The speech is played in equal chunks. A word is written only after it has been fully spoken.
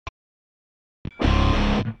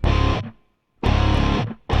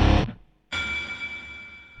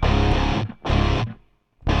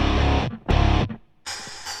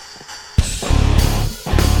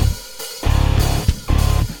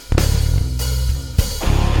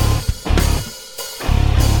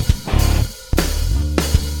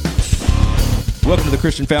Welcome to the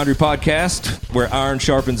Christian Foundry Podcast, where iron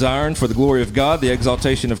sharpens iron for the glory of God, the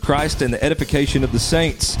exaltation of Christ, and the edification of the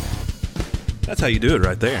saints. That's how you do it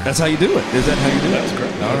right there. That's how you do it. Is that how you do it? That's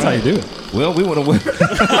correct. That's how you do it. Well, we want to win.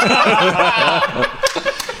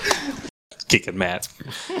 Kicking Matt.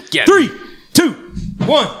 3, 2,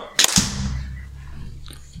 1.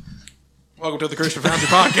 Welcome to the Christian Foundry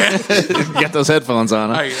Podcast. Got those headphones on,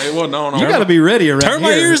 huh? Hey, well, no. You got to be ready around Turn here.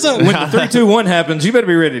 my ears up. When the 3, 2, 1 happens, you better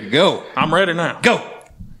be ready to go. I'm ready now. Go.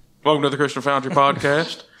 Welcome to the Christian Foundry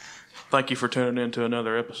Podcast. Thank you for tuning in to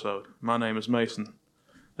another episode. My name is Mason.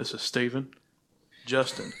 This is Stephen,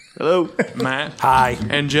 Justin, Hello. Matt, Hi.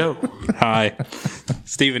 and Joe. Hi.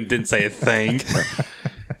 Steven didn't say a thing.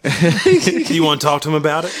 You want to talk to him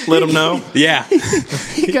about it? Let him know. Yeah.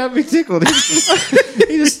 He got me tickled.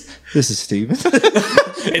 He just this is Steven.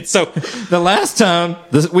 It's so... The last time,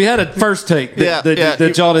 we had a first take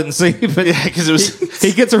that y'all didn't see, but because it was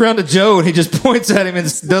he gets around to Joe and he just points at him and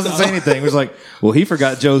doesn't say anything. He was like, well, he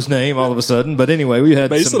forgot Joe's name all of a sudden. But anyway, we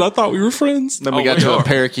had Mason, I thought we were friends. Then we got to a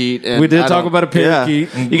parakeet. And we did talk about a parakeet.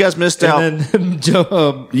 Yeah. You guys missed out. And then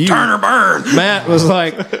Joe, Turn or burn. Matt was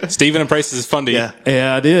like, Steven and Price is fun to Yeah.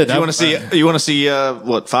 yeah, I did. You want to see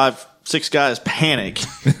what 5, 6 guys panic?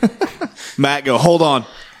 Matt go, hold on.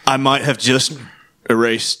 I might have just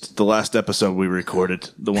erased the last episode we recorded,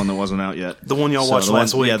 the one that wasn't out yet. The one y'all watched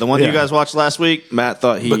last week. Yeah, the one you guys watched last week. Matt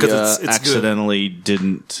thought he Because it's accidentally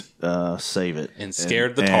didn't save it And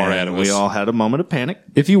scared the tar out of us. We all had a moment of panic.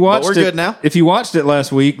 If you watched we're it, good now. If you watched it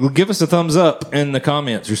last week, give us a thumbs up in the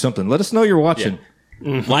comments or something. Let us know you're watching.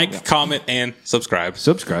 Yeah. Like, comment, and subscribe.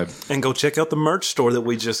 Subscribe And go check out the merch store that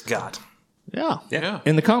we just got. Yeah.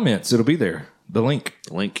 in the comments. It'll be there. The link.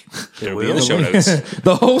 Link. It'll be in the show notes.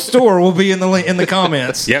 The whole store will be in the link in the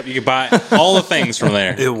comments. Yep, you can buy all the things from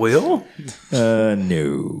there. It will?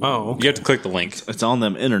 No. Oh, You have to click the link It's on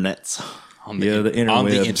them internets. on the, Yeah, the on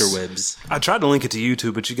the interwebs. interwebs. I tried to link it to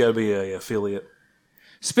YouTube, but you got to be a affiliate.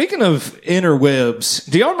 Speaking of interwebs,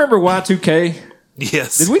 do y'all remember Y2K?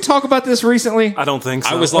 Yes. Did we talk about this recently? I don't think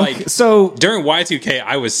so. I was like, So during Y2K,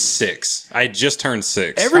 I was 6. I had just turned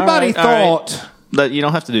 6. everybody All right. thought That you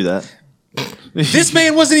don't have to do that. This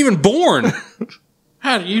man wasn't even born.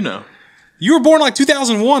 How do you know? You were born like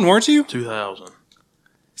 2001, weren't you? 2000.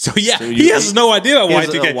 So yeah, he has no idea about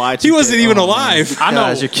has a Y2K. Y2K. He wasn't even Oh, alive. I know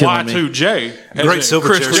Guys, you're killing me. Y2J. as Great in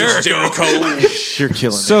Silverchair Chris Jericho. You're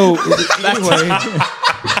killing me. so anyway.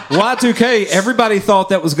 Y2K, everybody thought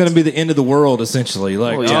that was going to be the end of the world, essentially.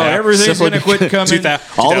 Like, Oh, yeah. everything's Simply going to quit coming.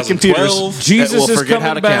 all the computers 2012. Jesus will is forget how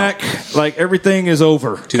coming to count. back. Like, everything is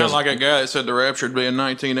over. Kind of like that guy that said the rapture would be in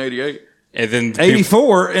 1988. And then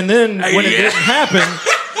 84, and then when it didn't happen,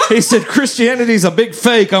 he said, Christianity's a big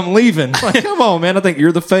fake, I'm leaving. Like, come on, man, I think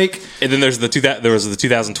you're the fake. And then there was the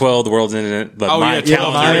 2012. The world's ending. The Mayan yeah,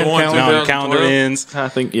 calendar. Mayan calendar 2012. ends. I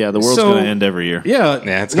think, the world's So- going to end every year. Yeah,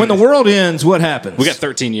 Yeah, it's when the gonna- world ends, what happens? We got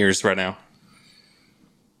 13 years right now.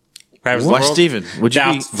 Perhaps the Why, world- Steven, would you,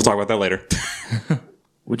 Nah, be, we'll talk about that later.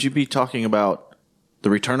 would you be talking about the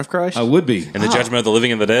return of Christ? I would be. And the judgment of the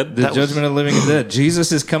living and the dead. The judgment of the living and dead.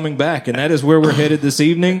 Jesus is coming back, and that is where we're headed this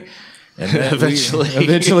evening. And that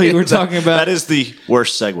eventually we're talking about... That is the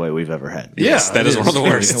worst segue we've ever had. Yes, that is one of the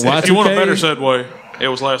worst. If you want a better segue, it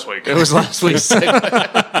was last week. It was last week's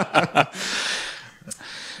segue.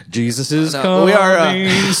 Jesus is No, coming we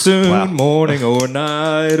are, soon, wow. morning or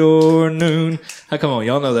night or noon. Come on,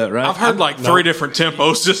 y'all know that, right? I've heard like 3 different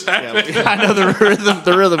tempos just happening. I know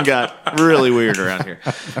the rhythm got really weird around here.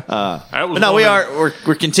 But no,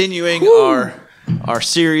 we're continuing our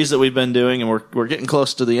series that we've been doing, and we're getting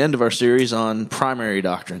close to the end of our series on primary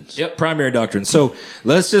doctrines. Yep, primary doctrine. So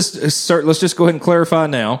let's just go ahead and clarify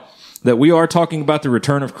now that we are talking about the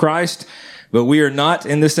return of Christ, but we are not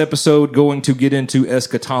in this episode going to get into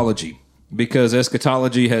eschatology, because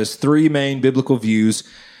eschatology has 3 main biblical views,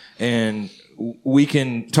 and we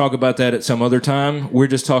can talk about that at some other time. We're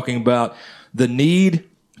just talking about the need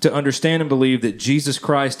to understand and believe that Jesus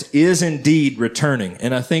Christ is indeed returning.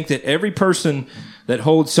 And I think that every person that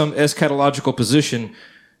holds some eschatological position,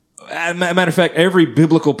 matter of fact, every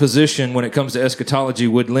biblical position when it comes to eschatology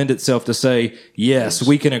would lend itself to say, yes,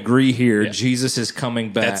 we can agree here. Yeah. Jesus is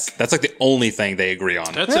coming back. That's like the only thing they agree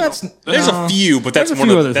on. There's There's a few, but that's there's a one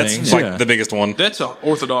few of other that's things, like yeah. the biggest one. That's an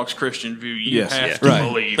Orthodox Christian view. You Yes. have Yeah. to Right.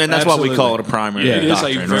 believe. And that's why we call it a primary Yeah. It is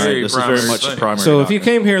a doctrine. very right? This is primary very much thing. primary So if you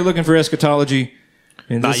doctrine. came here looking for eschatology,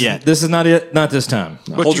 and Not this, yet. This is not it. Not this time.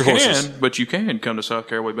 But Hold you your horses. But you can come to South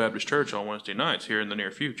Carolina Baptist Church on Wednesday nights here in the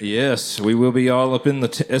near future. Yes, we will be all up in the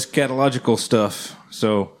eschatological stuff.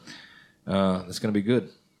 So it's going to be good.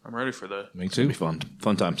 I'm ready for that. Me It'll too. be fun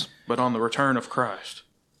times. But on the return of Christ,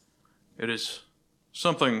 it is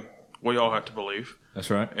something we all have to believe. That's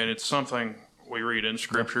right. And it's something we read in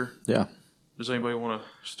Scripture. Yeah. Does anybody want to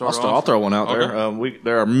start off? I'll throw one out there.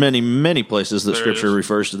 There are many places that Scripture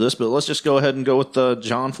refers to this, but let's just go ahead and go with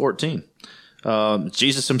John 14.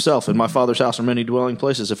 Jesus himself, in my Father's house are many dwelling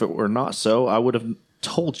places. If it were not so, I would have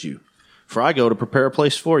told you. For I go to prepare a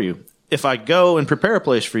place for you. If I go and prepare a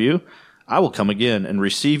place for you, I will come again and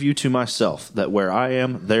receive you to myself, that where I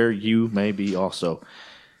am, there you may be also.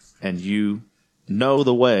 And you know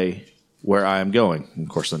the way where I am going. And of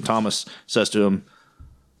course, then Thomas says to him,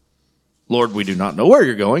 Lord, we do not know where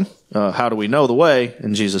you're going. How do we know the way?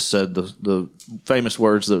 And Jesus said the famous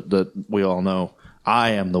words that we all know,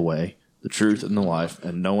 I am the way, the truth, and the life,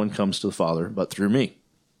 and no one comes to the Father but through me.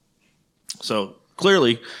 So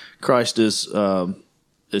clearly, Christ is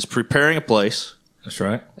preparing a place. That's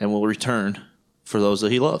right. And will return for those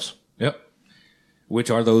that he loves. Yep. Which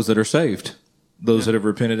are those that are saved, those that have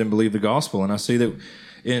repented and believed the gospel. And I see that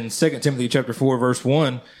in 2 Timothy chapter 4, verse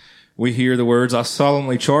 1, we hear the words, I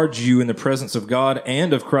solemnly charge you in the presence of God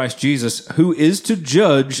and of Christ Jesus, who is to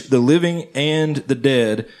judge the living and the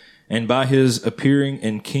dead, and by his appearing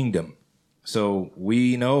in kingdom. So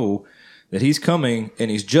we know that he's coming and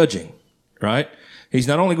he's judging, right? He's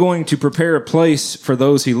not only going to prepare a place for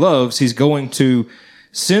those he loves, he's going to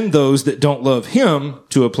send those that don't love him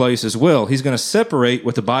to a place as well. He's going to separate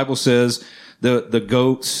what the Bible says, the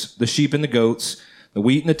goats, the sheep and the goats, the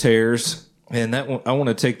wheat and the tares. And I want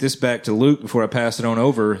to take this back to Luke before I pass it on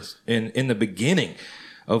over. In the beginning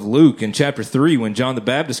of Luke, in chapter 3, when John the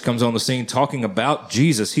Baptist comes on the scene talking about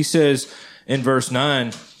Jesus, he says in verse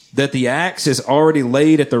 9 that the axe is already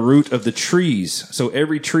laid at the root of the trees. So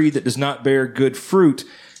every tree that does not bear good fruit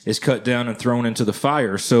is cut down and thrown into the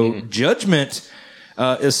fire. So judgment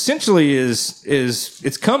essentially is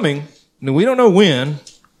it's coming. We don't know when.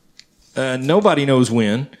 Nobody knows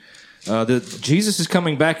when. Jesus is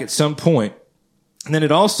coming back at some point. And then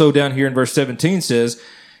it also down here in verse 17 says,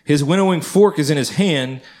 his winnowing fork is in his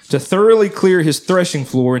hand to thoroughly clear his threshing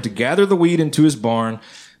floor and to gather the wheat into his barn,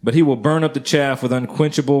 but he will burn up the chaff with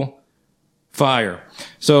unquenchable fire.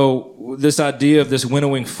 So this idea of this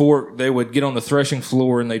winnowing fork, they would get on the threshing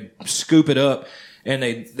floor and they'd scoop it up and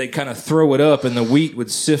they kind of throw it up and the wheat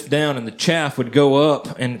would sift down and the chaff would go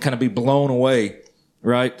up and kind of be blown away,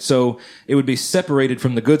 right? So it would be separated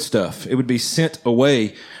from the good stuff. It would be sent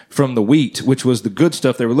away from the wheat, which was the good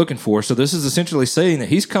stuff they were looking for. So this is essentially saying that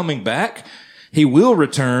he's coming back. He will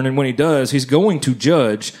return. And when he does, he's going to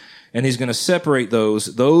judge and he's going to separate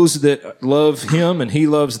those that love him and he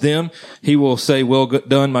loves them. He will say, well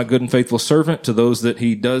done, my good and faithful servant. To those that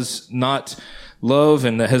he does not love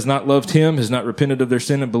and that has not loved him, has not repented of their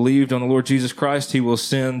sin and believed on the Lord Jesus Christ, he will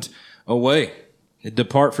send away.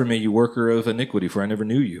 Depart from me, you worker of iniquity, for I never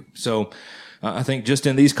knew you. So I think just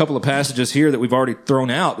in these couple of passages here that we've already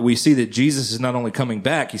thrown out, we see that Jesus is not only coming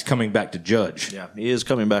back, he's coming back to judge. Yeah, he is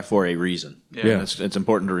coming back for a reason. Yeah. It's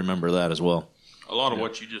important to remember that as well. A lot of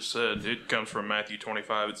what you just said, it comes from Matthew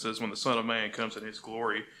 25. It says, when the Son of Man comes in his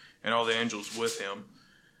glory and all the angels with him,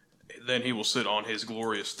 then he will sit on his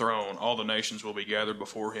glorious throne. All the nations will be gathered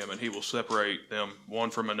before him, and he will separate them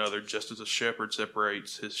one from another, just as a shepherd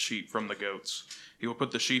separates his sheep from the goats. He will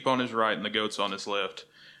put the sheep on his right and the goats on his left.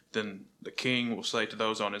 Then the king will say to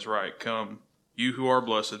those on his right, come, you who are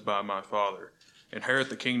blessed by my Father, inherit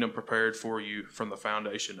the kingdom prepared for you from the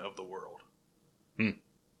foundation of the world. I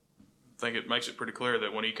think it makes it pretty clear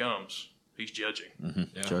that when he comes, he's judging.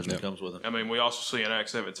 Yeah. Judgment comes with him. I mean, we also see in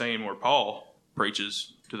Acts 17 where Paul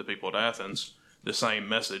preaches to the people at Athens the same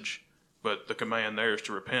message, but the command there is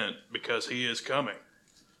to repent because he is coming.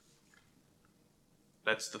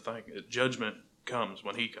 That's the thing. Judgment comes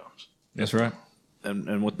when he comes. That's right.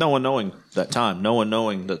 And with no one knowing that time, no one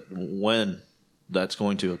knowing that when that's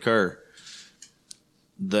going to occur,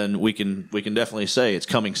 then we can definitely say it's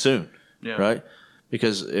coming soon, right?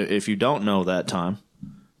 Because if you don't know that time,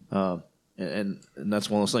 and that's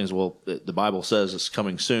one of those things. Well, the Bible says it's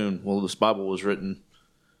coming soon. Well, this Bible was written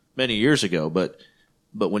many years ago, but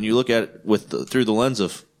when you look at it through the lens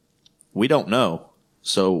of we don't know,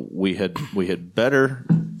 so we had better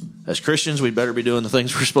as Christians we'd better be doing the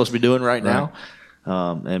things we're supposed to be doing right now.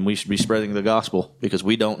 And we should be spreading the gospel because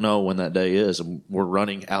we don't know when that day is, and we're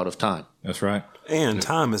running out of time. That's right. And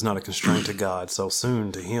time is not a constraint to God, so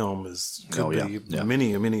soon to him could be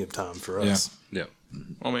many of time for us. Yeah.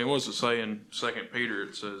 I mean, what does it say in 2 Peter?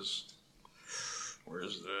 It says, where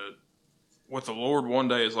is that? With the Lord, one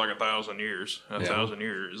day is like 1,000 years. 1,000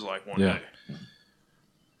 years is like one day.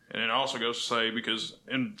 And it also goes to say, because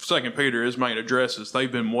in 2 Peter, his main address is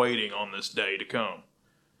they've been waiting on this day to come.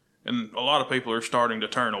 And a lot of people are starting to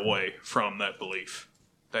turn away from that belief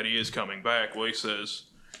that he is coming back. Well, he says,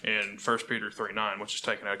 in 1 Peter 3:9, which is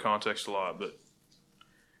taken out of context a lot, but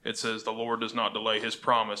it says, "The Lord does not delay his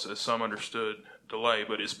promise, as some understood delay,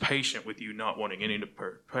 but is patient with you, not wanting any to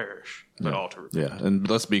perish, but all to repent." Yeah, and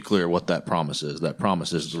let's be clear what that promise is. That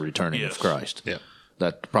promise is the returning of Christ. Yeah.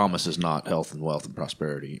 That promise is not health and wealth and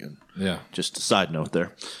prosperity. And just a side note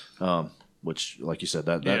there, which, like you said,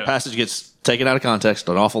 that passage gets taken out of context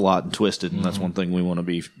an awful lot and twisted, and that's one thing we want to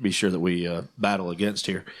be sure that we battle against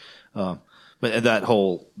here. But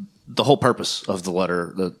the whole purpose of the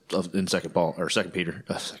letter in Second Peter.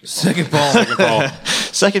 Second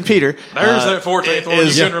Peter. There's that 14th one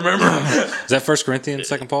you can remember. Is that 1 Corinthians,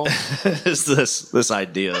 2 Paul? Is this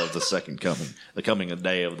idea of the second coming, the coming a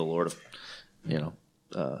day of the Lord,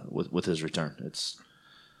 with his return? There's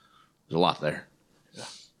a lot there.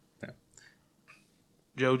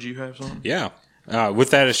 Joe, do you have something? Yeah.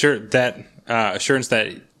 With that assurance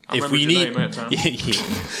that if we need,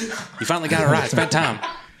 you finally got it right. It's about time.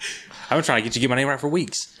 I've been trying to get my name right for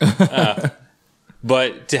weeks.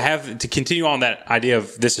 But to continue on that idea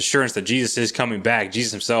of this assurance that Jesus is coming back,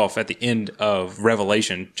 Jesus himself at the end of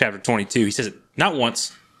Revelation chapter 22, he says it not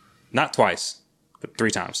once, not twice, but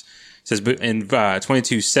 3 times. It says in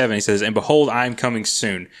 22:7, he says, "And behold, I am coming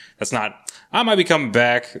soon." That's not, I might be coming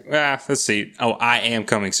back. Let's see. Oh, I am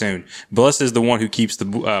coming soon. Blessed is the one who keeps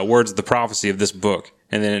the words of the prophecy of this book.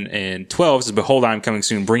 And then in 12, it says, "Behold, I am coming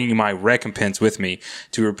soon, bringing my recompense with me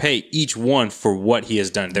to repay each one for what he has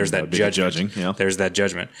done." There's that judgment. There's that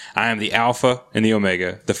judgment. "I am the Alpha and the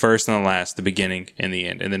Omega, the first and the last, the beginning and the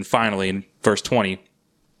end." And then finally, in verse 20,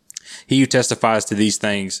 "He who testifies to these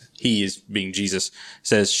things," he is being Jesus,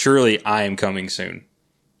 says, "Surely I am coming soon.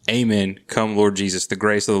 Amen. Come, Lord Jesus. The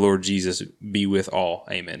grace of the Lord Jesus be with all."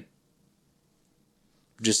 Amen.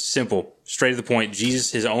 Just simple, straight to the point.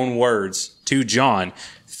 Jesus, his own words to John,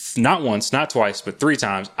 not once, not twice, but 3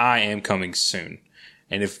 times, "I am coming soon."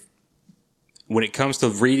 And when it comes to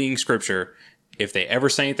reading scripture, if they ever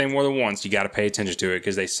say anything more than once, you got to pay attention to it,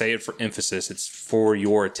 because they say it for emphasis. It's for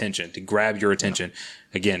your attention, to grab your attention.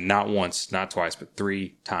 Again, not once, not twice, but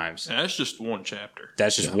 3 times. And that's just one chapter.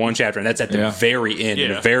 That's just one chapter, and that's at the very end.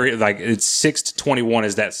 Yeah. It's 6 to 21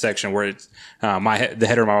 is that section where it's the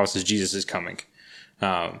header of my Bible says Jesus is coming.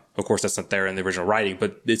 Of course, that's not there in the original writing,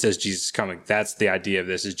 but it says Jesus is coming. That's the idea of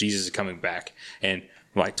this: is Jesus is coming back, and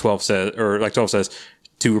like 12 says,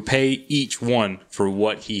 to repay each one for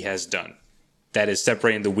what he has done. That is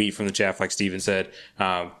separating the wheat from the chaff, like Stephen said.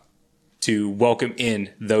 To welcome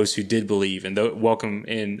in those who did believe, and welcome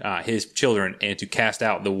in his children, and to cast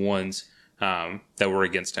out the ones that were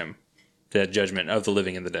against him. That judgment of the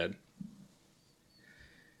living and the dead.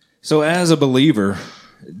 So, as a believer,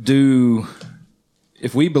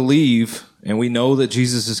 if we believe and we know that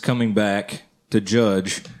Jesus is coming back to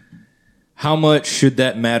judge, how much should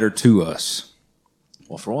that matter to us?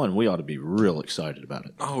 Well, for one, we ought to be real excited about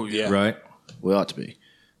it. Oh, yeah. Right? We ought to be.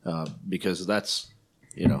 Because that's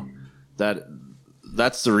the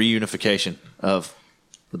reunification of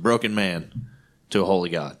the broken man to a holy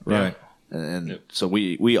God. Right. And so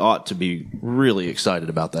we ought to be really excited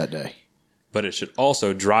about that day. But it should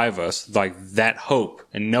also drive us, like that hope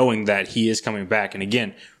and knowing that he is coming back. And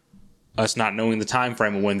again, us not knowing the time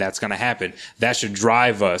frame of when that's going to happen, that should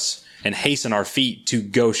drive us and hasten our feet to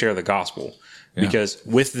go share the gospel. Yeah. Because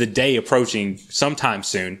with the day approaching sometime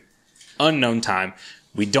soon, unknown time,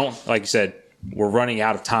 we don't, like you said, we're running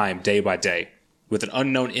out of time day by day. With an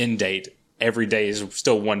unknown end date, every day is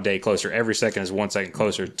still one day closer. Every second is 1 second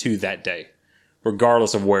closer to that day,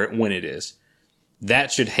 regardless of when it is.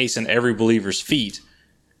 That should hasten every believer's feet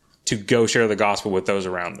to go share the gospel with those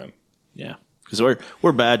around them. Yeah, because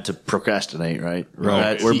we're bad to procrastinate, right?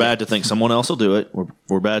 We're bad to think someone else will do it.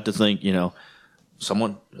 We're bad to think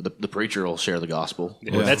someone the preacher will share the gospel.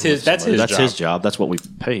 Yeah. That's his job. That's what we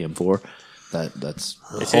pay him for. That's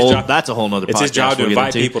his job. That's a whole nother. It's his job to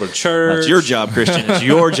invite people to church. That's your job, Christian. It's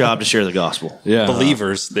your job to share the gospel. Yeah,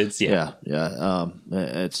 believers. It's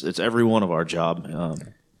every one of our job.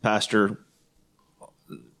 Pastor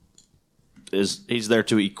he's there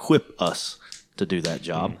to equip us to do that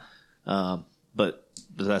job. But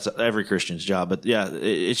that's every Christian's job. But yeah,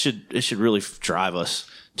 it should really drive us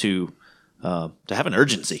to have an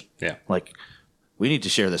urgency. Yeah, like we need to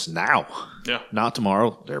share this now. Yeah, not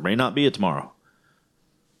tomorrow. There may not be a tomorrow.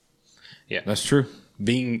 Yeah, that's true.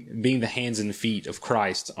 Being the hands and feet of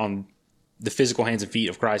Christ, on the physical hands and feet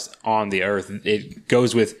of Christ on the earth, it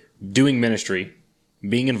goes with doing ministry,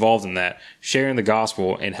 being involved in that, sharing the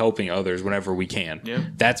gospel, and helping others whenever we can. Yeah.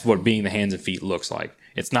 That's what being the hands and feet looks like.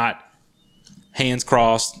 It's not hands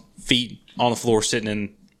crossed, feet on the floor, sitting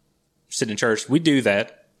in church. We do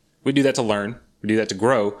that. We do that to learn. We do that to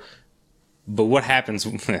grow. But what happens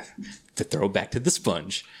to throw back to the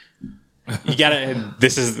sponge? You gotta.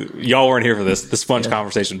 Y'all weren't here for this, the sponge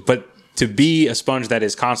conversation, but to be a sponge that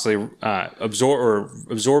is constantly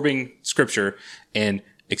absorbing scripture and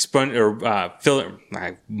expunge or filling.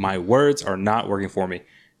 My words are not working for me.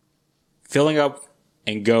 Filling up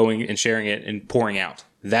and going and sharing it and pouring out.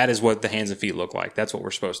 That is what the hands and feet look like. That's what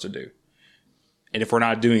we're supposed to do. And if we're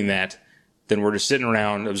not doing that, then we're just sitting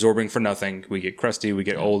around absorbing for nothing. We get crusty, we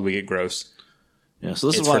get old, we get gross. Yeah, so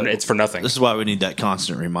it's for nothing. This is why we need that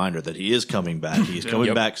constant reminder that he is coming back. He's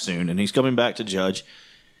coming back soon, and he's coming back to judge.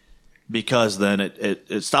 Because then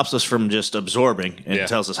it stops us from just absorbing and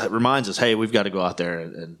it reminds us, hey, we've got to go out there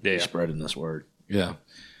and be spreading this word. Yeah.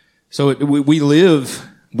 So we live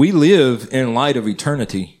in light of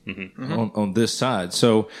eternity on this side.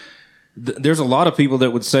 So there's a lot of people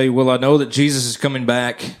that would say, well, I know that Jesus is coming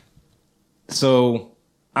back, so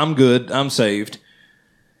I'm good, I'm saved.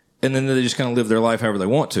 And then they just kind of live their life however they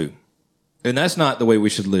want to. And that's not the way we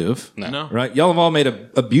should live. No. Right? Y'all have all made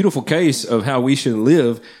a beautiful case of how we should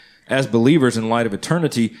live as believers in light of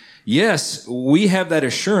eternity. Yes, we have that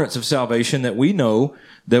assurance of salvation that we know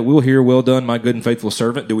that we'll hear, well done, my good and faithful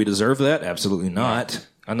servant. Do we deserve that? Absolutely not.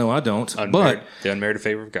 I know I don't. But the unmerited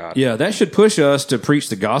favor of God. Yeah, that should push us to preach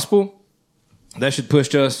the gospel. That should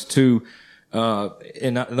push us to,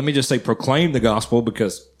 let me just say proclaim the gospel,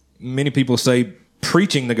 because many people say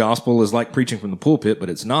preaching the gospel is like preaching from the pulpit, but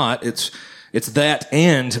it's not. It's that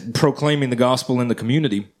and proclaiming the gospel in the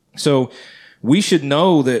community. So we should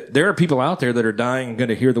know that there are people out there that are dying and going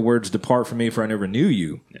to hear the words, depart from me, for I never knew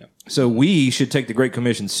you. Yeah. So we should take the Great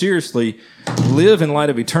Commission seriously, live in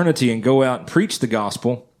light of eternity, and go out and preach the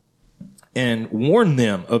gospel and warn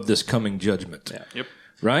them of this coming judgment. Yeah. Yep.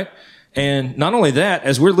 Right? And not only that,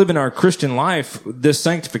 as we're living our Christian life, this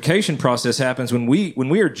sanctification process happens when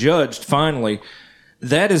we are judged finally.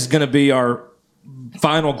 That is going to be our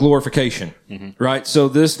final glorification. Right? So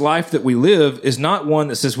this life that we live is not one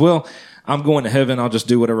that says, well, I'm going to heaven, I'll just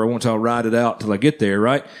do whatever I want to, I'll ride it out till I get there,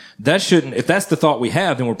 right? That shouldn't, if that's the thought we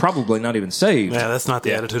have, then we're probably not even saved. Yeah, that's not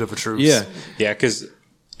the attitude of a truth. Yeah. Yeah, because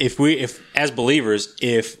if as believers,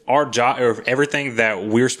 if our job or if everything that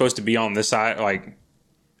we're supposed to be on this side, like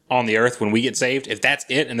on the earth when we get saved, if that's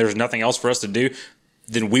it and there's nothing else for us to do,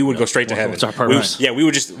 then we would go straight to heaven. What's our purpose? We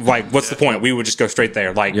would just, like, what's the point? We would just go straight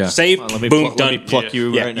there. Like, saved, boom, done. Let me pluck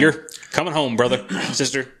you right now. You're coming home, brother,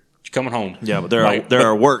 sister. Coming home. Yeah, but there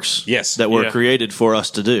are works that were created for us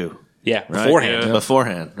to do. Yeah, right? beforehand. Yeah.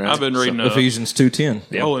 Beforehand, right? I've been reading Ephesians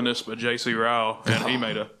 2:10. Holiness by J.C. Ryle, and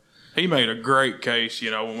he made a great case,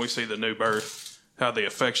 when we see the new birth, how the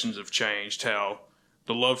affections have changed, how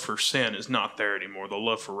the love for sin is not there anymore. The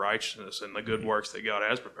love for righteousness and the good works that God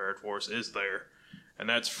has prepared for us is there, and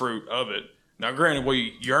that's fruit of it. Now, granted,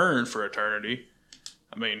 we yearn for eternity.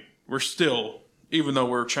 I mean, we're still, even though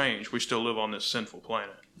we're changed, we still live on this sinful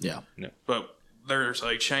planet. Yeah. But there's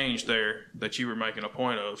a change there that you were making a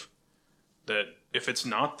point of, that if it's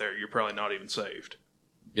not there, you're probably not even saved.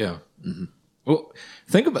 Yeah. Mm-hmm. Well,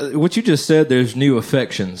 think about what you just said. There's new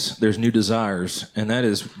affections, there's new desires, and that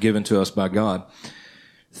is given to us by God.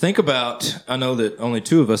 Think about, I know that only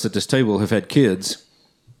two of us at this table have had kids.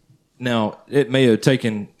 Now, it may have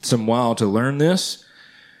taken some while to learn this,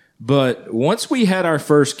 but once we had our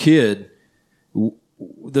first kid,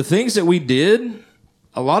 the things that we did,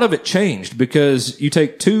 a lot of it changed, because you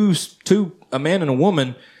take a man and a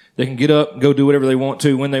woman, they can get up and go do whatever they want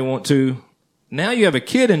to when they want to. Now you have a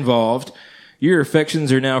kid involved. Your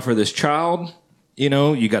affections are now for this child.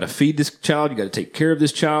 You got to feed this child. You got to take care of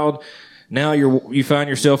this child. Now you find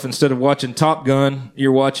yourself, instead of watching Top Gun,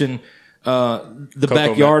 you're watching the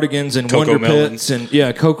Backyardigans and Coco Wonder Melon. Pets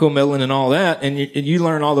and Coco Melon and all that, and you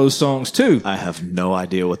learn all those songs too. I have no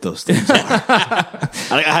idea what those things are.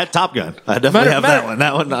 I had Top Gun. I definitely have that one.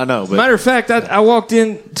 That one I know. But. Matter of fact, I walked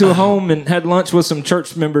into a home and had lunch with some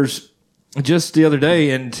church members just the other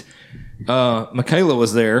day, and Michaela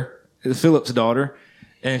was there, Philip's daughter,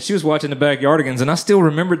 and she was watching the Backyardigans, and I still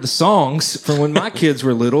remembered the songs from when my kids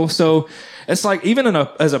were little. So it's like, even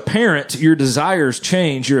as a parent, your desires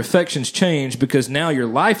change, your affections change, because now your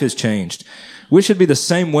life has changed. We should be the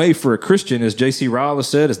same way for a Christian, as J.C. Ryle has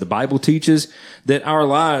said, as the Bible teaches, that our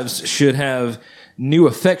lives should have new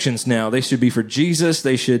affections now. They should be for Jesus.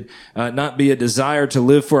 They should not be a desire to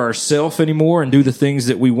live for ourselves anymore and do the things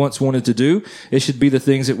that we once wanted to do. It should be the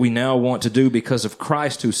things that we now want to do because of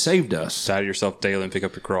Christ who saved us. Die to yourself daily and pick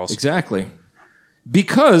up your cross. Exactly.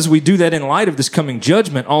 Because we do that in light of this coming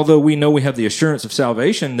judgment, although we know we have the assurance of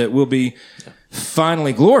salvation that we'll be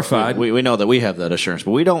finally glorified. We know that we have that assurance,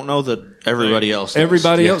 but we don't know that everybody else does.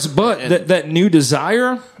 Else. But that new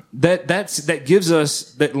desire that gives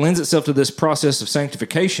us, that lends itself to this process of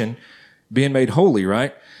sanctification, being made holy,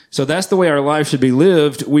 right? So that's the way our life should be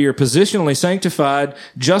lived. We are positionally sanctified,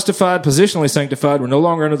 justified, positionally sanctified. We're no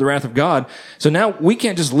longer under the wrath of God. So now we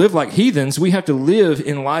can't just live like heathens. We have to live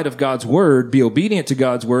in light of God's word, be obedient to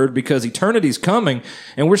God's word, because eternity's coming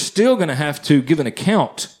and we're still going to have to give an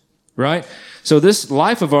account, right? So this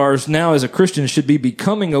life of ours now as a Christian should be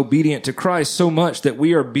becoming obedient to Christ so much that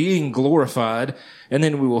we are being glorified, and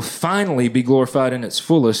then we will finally be glorified in its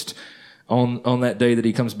fullest on that day that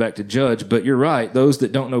he comes back to judge. But you're right. Those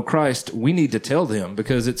that don't know Christ, we need to tell them,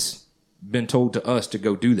 because it's been told to us to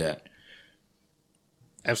go do that.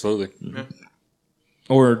 Absolutely. Yeah.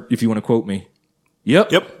 Or if you want to quote me, yep.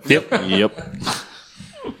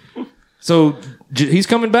 So he's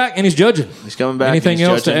coming back and he's judging. He's coming back. Anything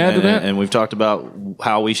else to add to that? And we've talked about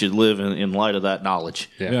how we should live in light of that knowledge.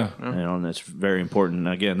 Yeah. And that's very important.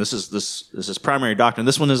 Again, this is primary doctrine.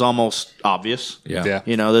 This one is almost obvious. Yeah.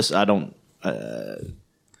 This I don't.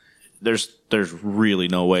 There's really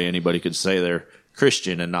no way anybody could say they're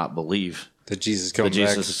Christian and not believe that Jesus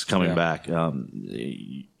is coming back.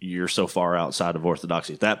 You're so far outside of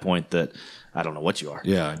orthodoxy at that point that I don't know what you are.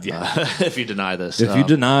 Yeah. If you deny this. If you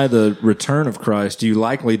deny the return of Christ, you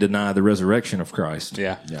likely deny the resurrection of Christ.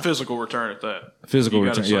 Yeah. Physical return at that. Physical You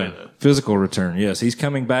gotta return. say Yeah. that. Physical return. Yes. He's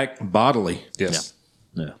coming back bodily. Yes.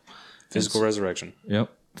 Yeah. Physical resurrection. Yep.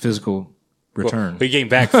 Physical return. But he came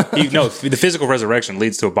back. The physical resurrection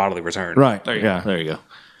leads to a bodily return. Right. There you go. There you go.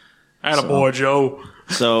 Attaboy, Joe.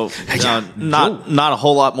 So not a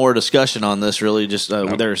whole lot more discussion on this, really. Just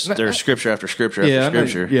there's scripture after scripture after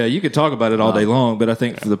scripture. You could talk about it all day long, but I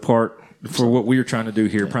think for what we are trying to do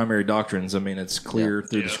here, primary doctrines, I mean, it's clear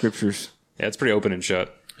through the scriptures. Yeah, it's pretty open and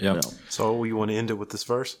shut. Yeah. So you want to end it with this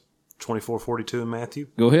verse, 24:42 in Matthew.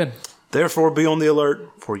 Go ahead. Therefore, be on the alert,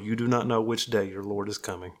 for you do not know which day your Lord is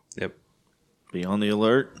coming. Yep. Be on the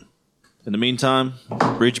alert. In the meantime,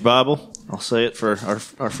 read your Bible. I'll say it for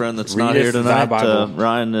our friend that's not here tonight.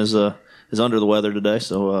 Ryan is under the weather today,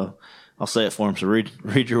 so I'll say it for him. So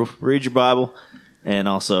read your Bible, and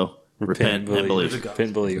also repent and believe. Repent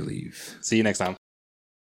and believe. See you next time.